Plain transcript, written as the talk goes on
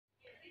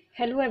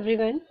Hello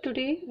everyone.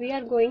 Today we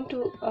are going to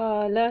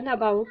learn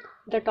about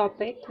the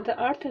topic the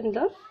Earth and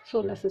the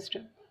Solar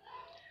System.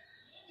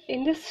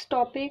 In this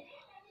topic,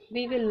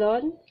 we will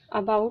learn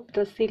about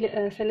the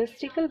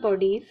celestial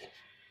bodies,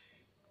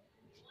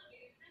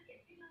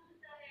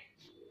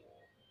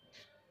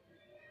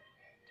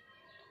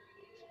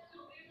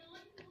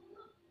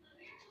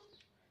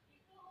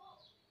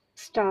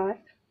 star,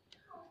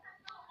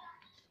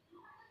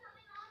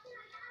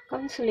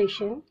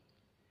 constellation,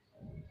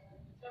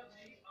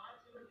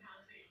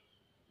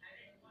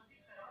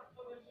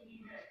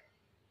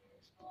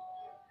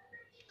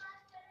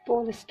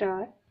 pole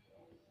star,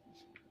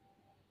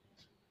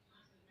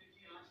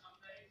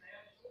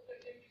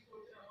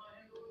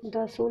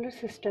 the solar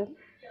system,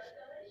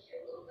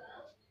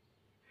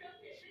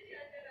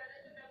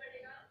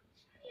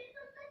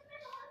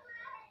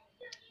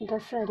 the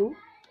sun,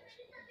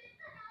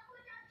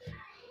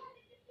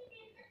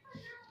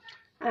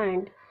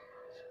 and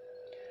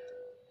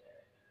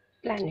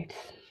planets.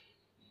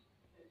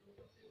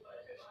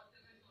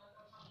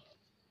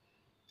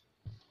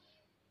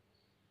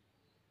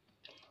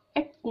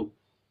 At,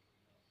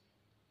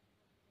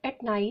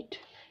 at night,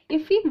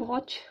 if we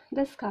watch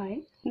the sky,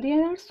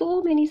 there are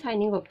so many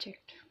shining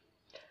objects.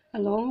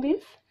 Along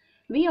this,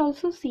 we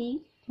also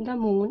see the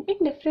moon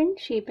in different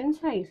shape and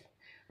size.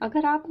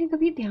 अगर आपने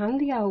कभी ध्यान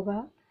दिया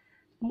होगा,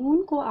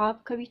 moon को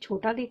आप कभी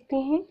छोटा देखते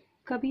हैं,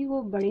 कभी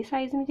वो बड़े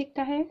साइज में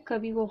दिखता है,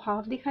 कभी वो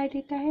हाफ दिखाई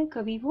देता है,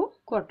 कभी वो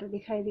क्वार्टर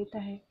दिखाई देता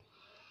है.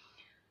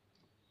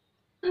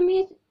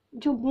 हमें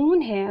जो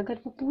मून है अगर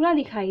वो पूरा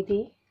दिखाई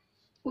दे,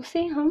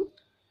 उसे हम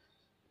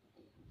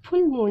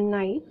फुल मून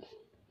नाइट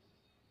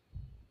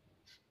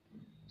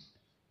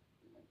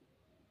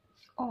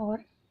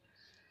और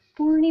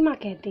पूर्णिमा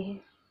कहते हैं.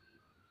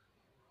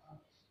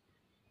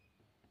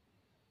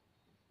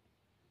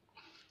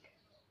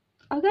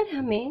 अगर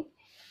हमें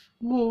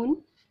मून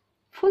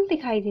फुल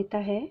दिखाई देता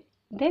है,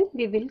 then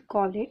we will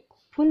call it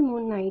full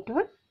moon night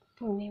और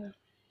पूर्णिमा.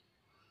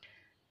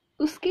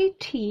 उसके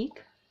ठीक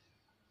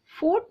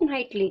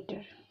फोर्टनाइट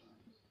लेटर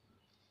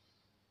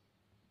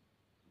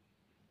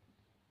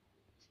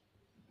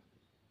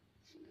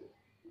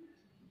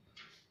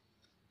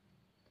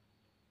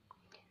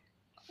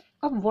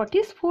अब what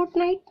is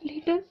fortnight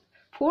later?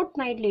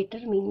 Fortnight later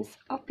means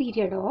a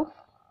period of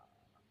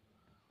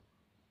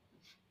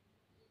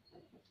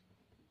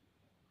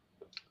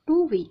 2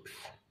 weeks.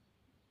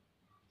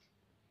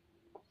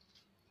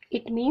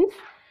 It means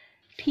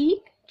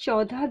ठीक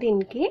 14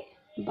 दिन के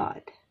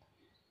बाद.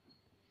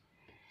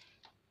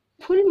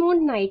 फुल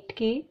मून नाइट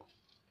के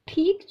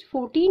ठीक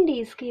 14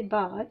 डेज के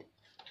बाद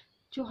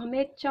जो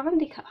हमें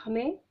चांद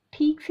हमें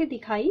ठीक से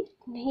दिखाई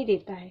नहीं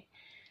देता है,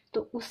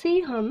 तो उसे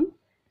हम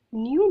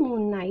न्यू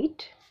मून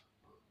नाइट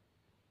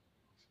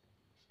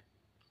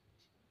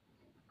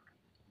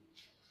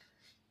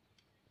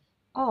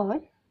और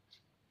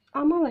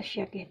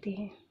अमावस्या कहते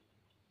हैं.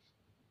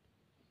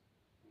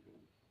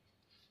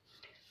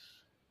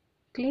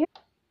 Clear?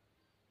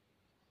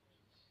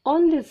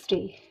 On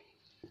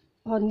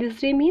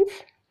this day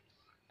means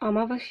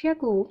अमावस्या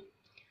को,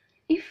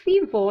 if we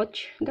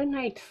watch the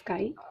night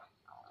sky,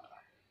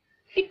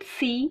 it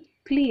see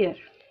clear.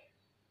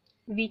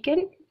 We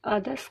can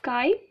the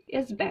sky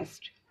is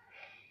best,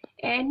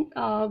 and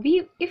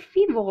if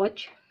we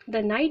watch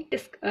the night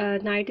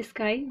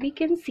sky, we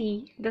can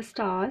see the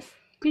stars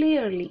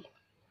clearly.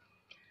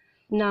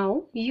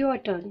 Now your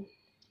turn.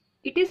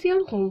 It is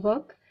your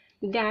homework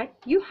that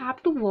you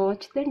have to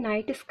watch the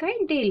night sky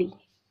daily.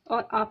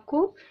 और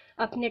आपको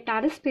अपने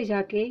terrace पे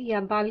जाके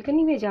या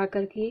balcony में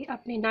जाकर के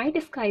अपने नाइट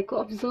स्काई को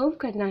ऑब्जर्व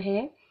करना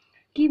है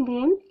कि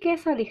मून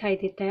कैसा दिखाई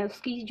देता है.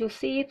 उसकी जो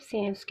शेप्स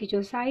हैं, उसकी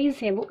जो साइज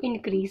है, वो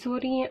इंक्रीज हो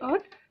रही हैं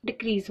और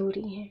डिक्रीज हो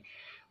रही हैं.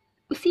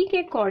 उसी के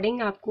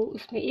अकॉर्डिंग आपको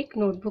उसमें एक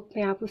नोटबुक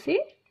में आप उसे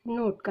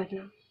नोट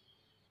करना.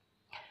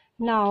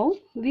 Now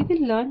we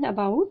will learn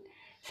about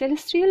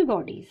celestial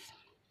bodies.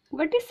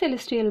 What is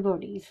celestial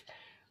bodies?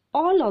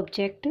 All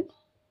object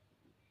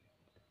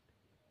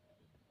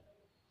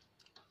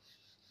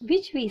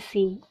which we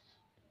see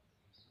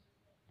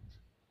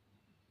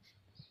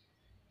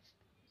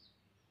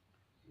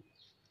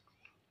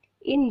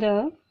in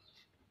the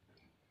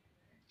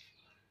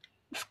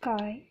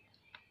sky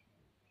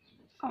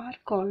are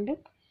called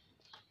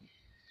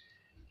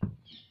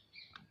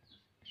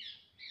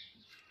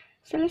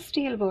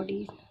celestial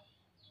bodies.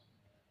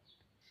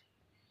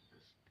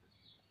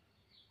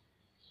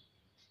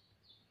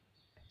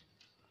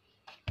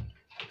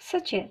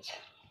 Such as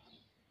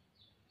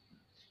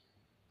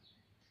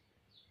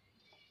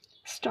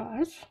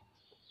stars,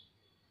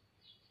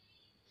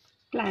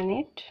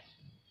 planet,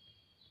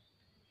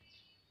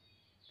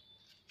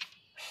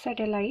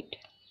 satellite,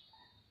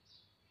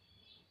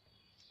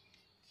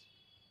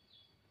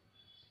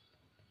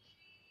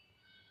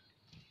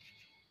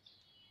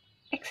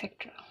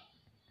 etc.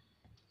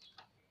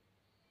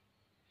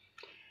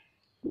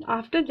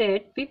 After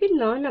that, we will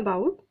learn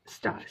about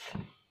stars.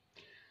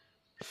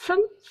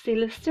 Some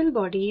celestial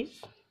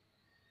bodies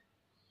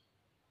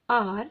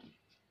are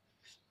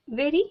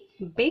very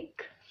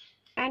big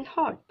and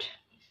hot.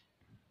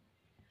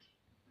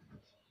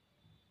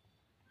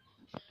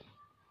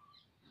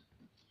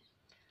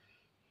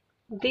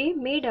 They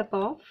made up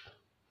of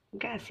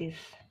gases.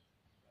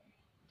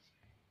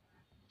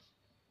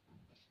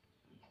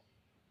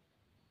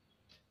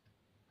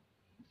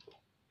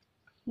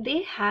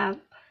 They have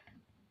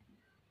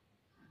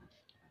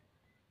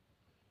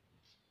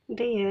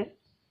their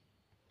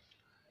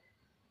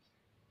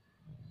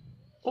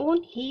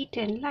own heat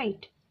and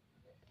light.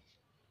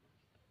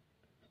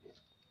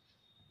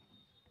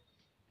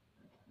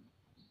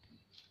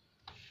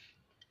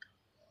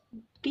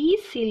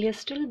 These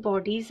celestial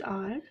bodies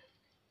are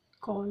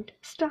called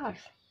stars.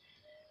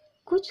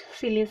 कुछ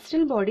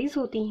celestial bodies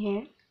होती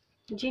हैं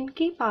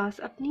जिनके पास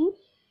अपनी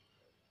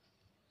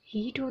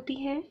heat होती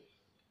है,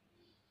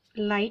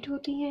 light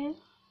होती हैं,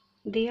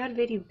 they are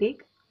very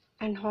big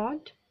and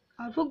hot,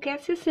 और वो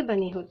गैसेस से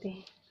बने होते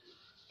हैं.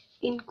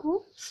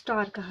 इनको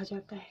स्टार कहा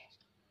जाता है.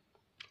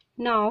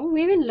 Now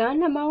we will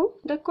learn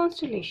about the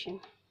constellation.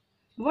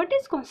 What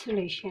is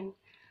constellation?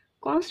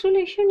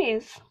 Constellation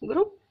is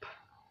group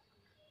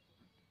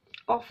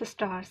of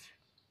stars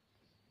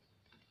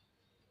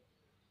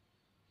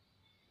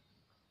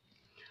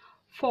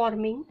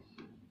forming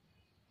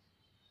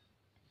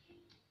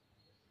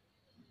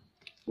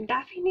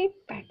definite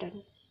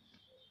pattern.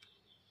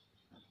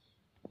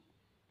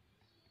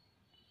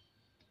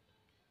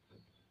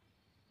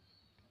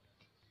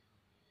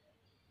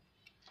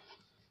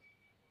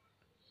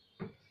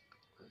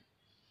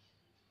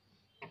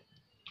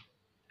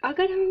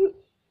 अगर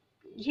हम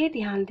ये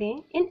ध्यान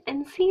दें, इन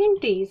एंशिएंट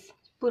डेज,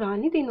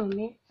 पुराने दिनों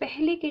में,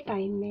 पहले के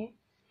टाइम में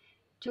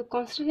जो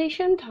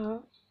कॉन्स्टलेशन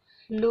था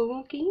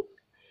लोगों की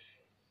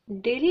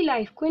डेली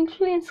लाइफ को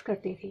इन्फ्लुएंस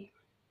करते थे.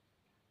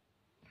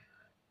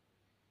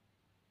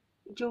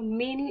 जो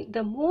main the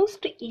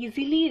most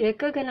easily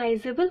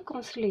recognisable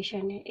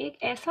constellation है, एक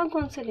ऐसा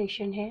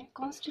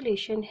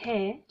कॉन्स्टलेशन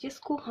है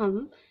जिसको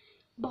हम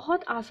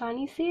बहुत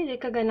आसानी से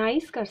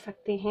रिकॉग्नाइज कर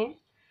सकते हैं.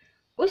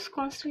 उस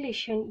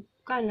कॉन्स्टलेशन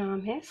का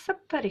नाम है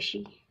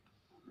सप्तऋषि.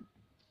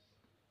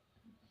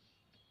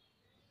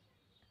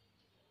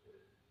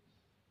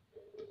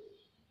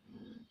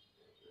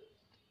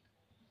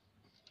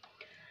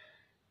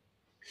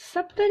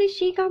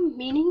 सप्तऋषि का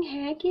मीनिंग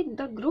है कि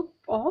द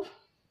ग्रुप ऑफ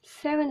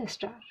 7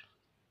 स्टार.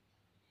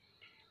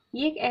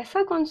 ये एक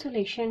ऐसा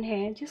कॉन्स्टलेशन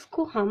है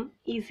जिसको हम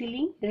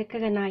इजीली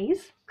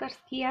रिकॉग्नाइज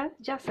किया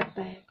जा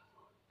सकता है.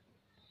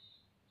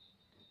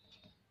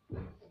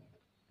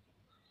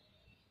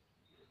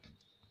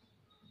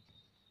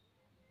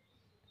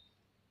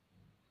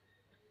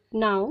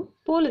 Now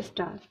pole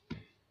star.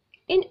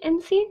 In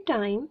ancient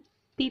time,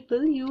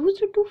 people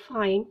used to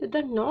find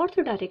the north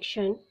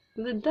direction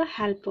with the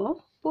help of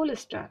pole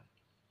star.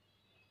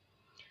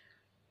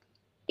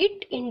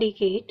 It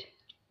indicates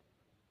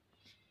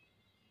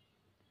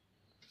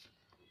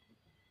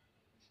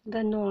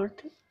the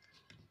north.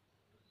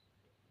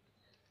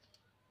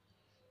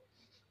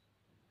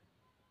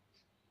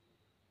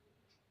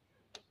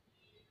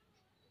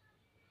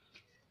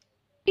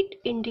 It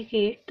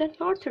indicates the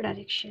north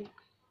direction.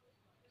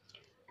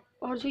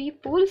 और जो ये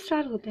पोल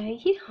स्टार होता है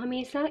ये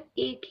हमेशा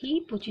एक ही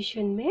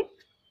पोजीशन में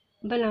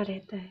बना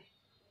रहता है.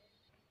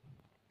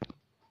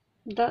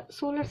 The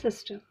solar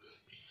system.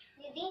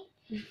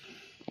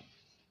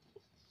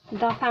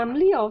 The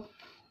family of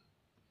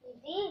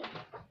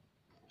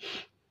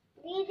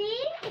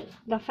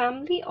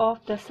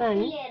the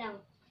sun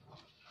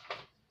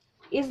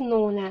is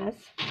known as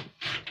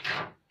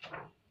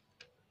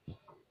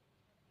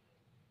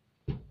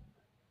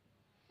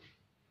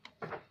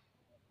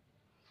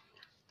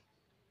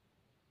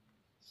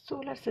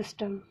solar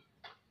system.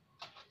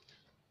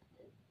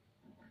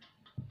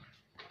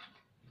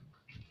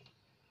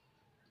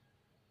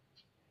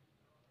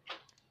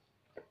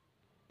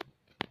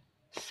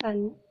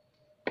 Sun,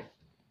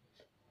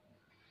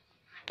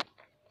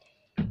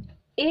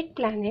 8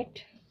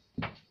 planet,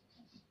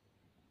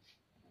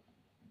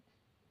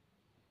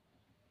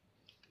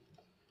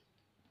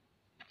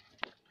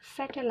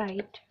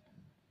 satellite,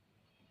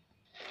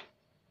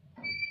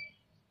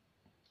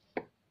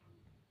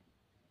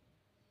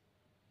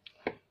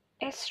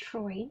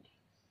 asteroid,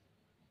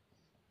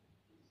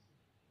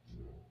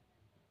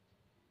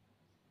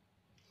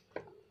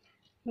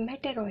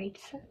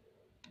 meteoroids,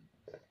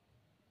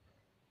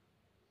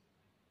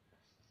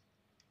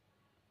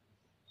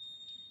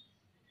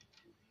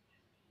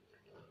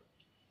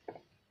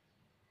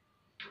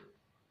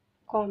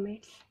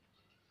 comets,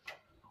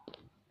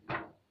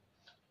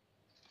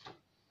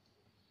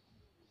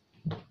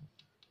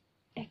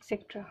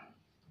 etc.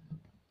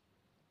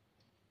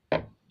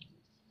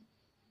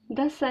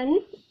 The sun,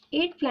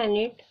 8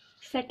 planet,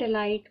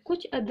 satellite,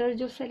 कुछ अदर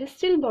जो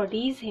सेलेस्टियल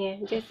बॉडीज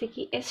हैं जैसे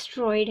कि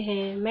एस्ट्रॉयड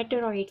हैं,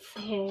 मेटेरॉइड्स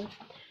हैं,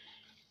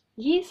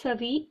 ये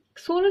सभी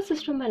सोलर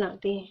सिस्टम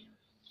बनाते हैं.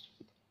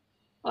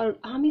 और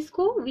हम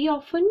इसको we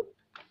often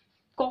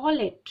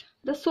call it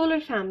the solar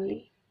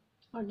family.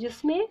 और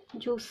जिसमें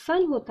जो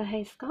सन होता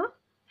है इसका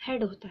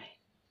हेड होता है.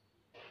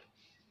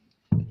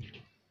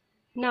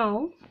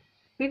 Now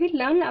we will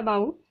learn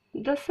about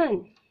the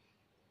sun.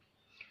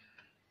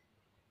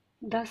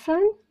 The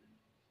sun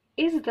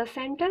is the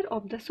center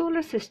of the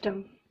solar system.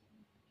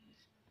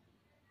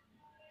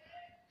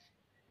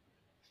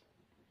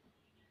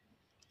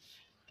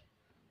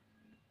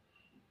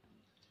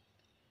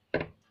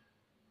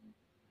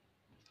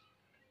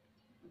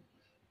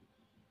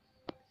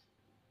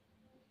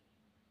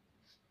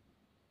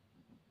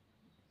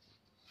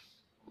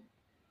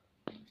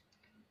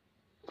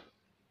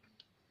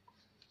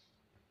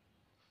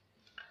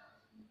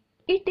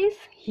 It is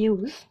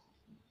huge.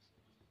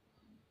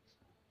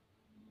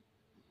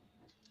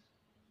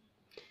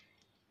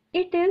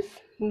 It is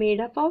made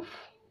up of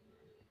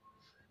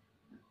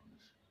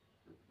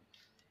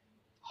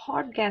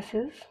hot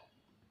gases.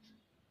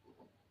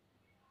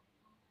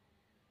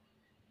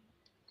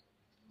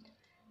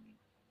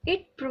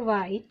 It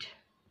provides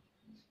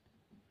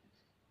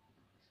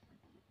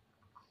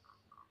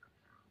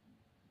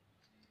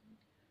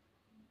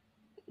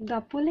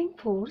the pulling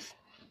force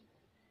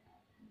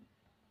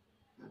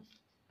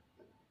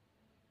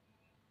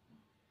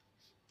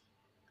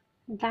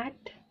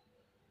that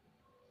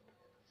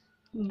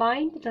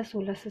bind the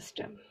solar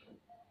system.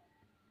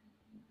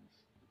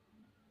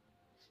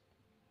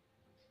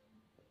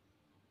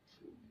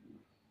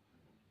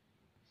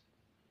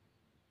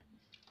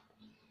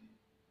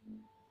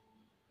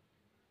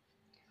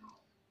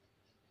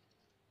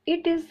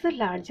 It is the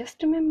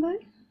largest member.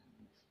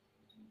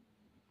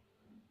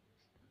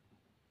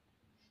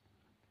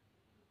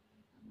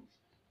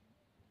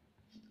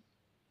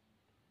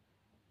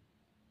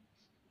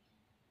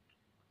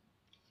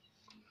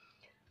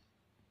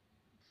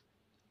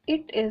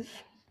 It is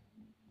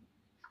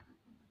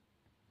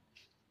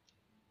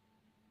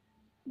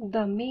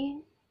the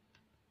main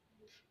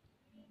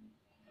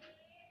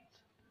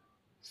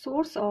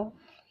source of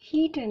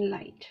heat and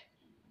light.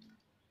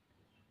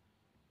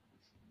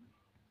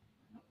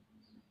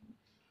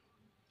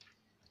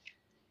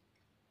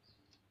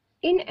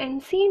 In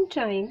ancient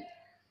time,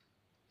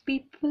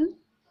 people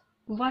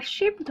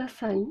worshipped the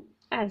sun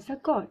as a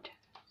god.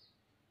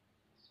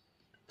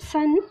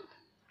 सन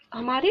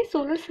हमारे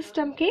solar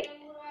system के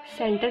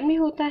centre में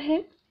होता है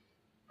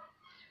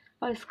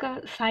और इसका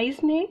size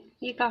में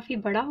ये काफ़ी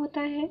बड़ा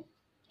होता है,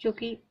 जो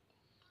कि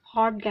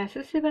हॉट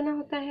गैसेस से बना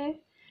होता है।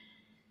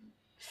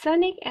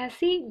 सन एक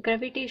ऐसी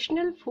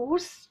ग्रेविटेशनल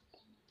फोर्स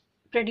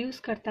प्रोड्यूस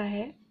करता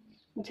है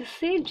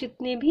जिससे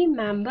जितने भी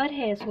मेंबर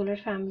हैं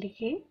सोलर फैमिली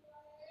के,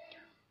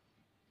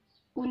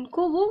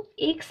 उनको वो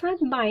एक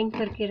साथ बाइंड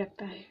करके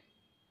रखता है।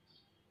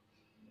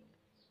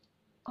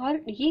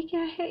 और ये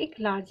क्या है, एक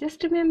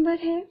लार्जेस्ट मेंबर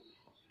है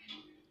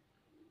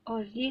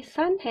और ये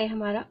सन है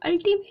हमारा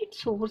अल्टीमेट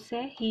सोर्स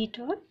है हीट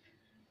और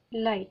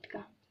लाइट का।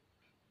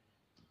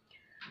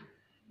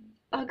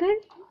 अगर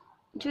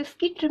जो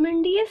इसकी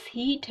ट्रिमेंडियस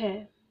हीट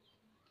है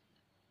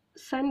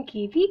सन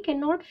की, we can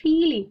not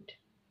feel it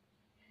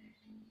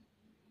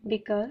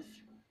because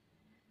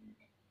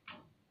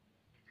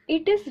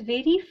it is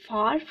very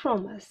far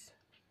from us.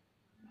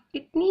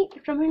 इतनी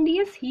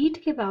ट्रिमेंडियस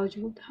हीट के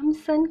बावजूद हम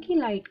सन की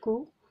लाइट को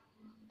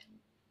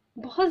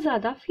बहुत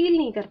ज़्यादा फील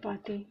नहीं कर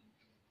पाते,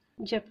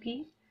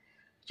 जबकि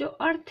जो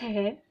अर्थ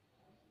है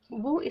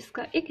वो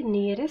इसका एक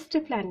नियरेस्ट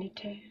प्लैनेट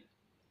है।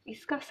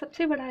 इसका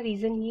सबसे बड़ा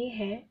रीज़न ये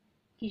है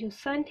कि जो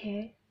सन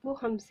है वो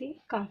हमसे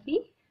काफ़ी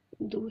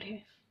दूर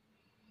है,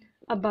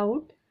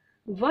 about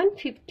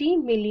 150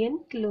 million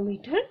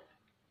kilometre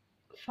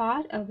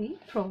far away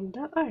from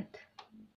the earth.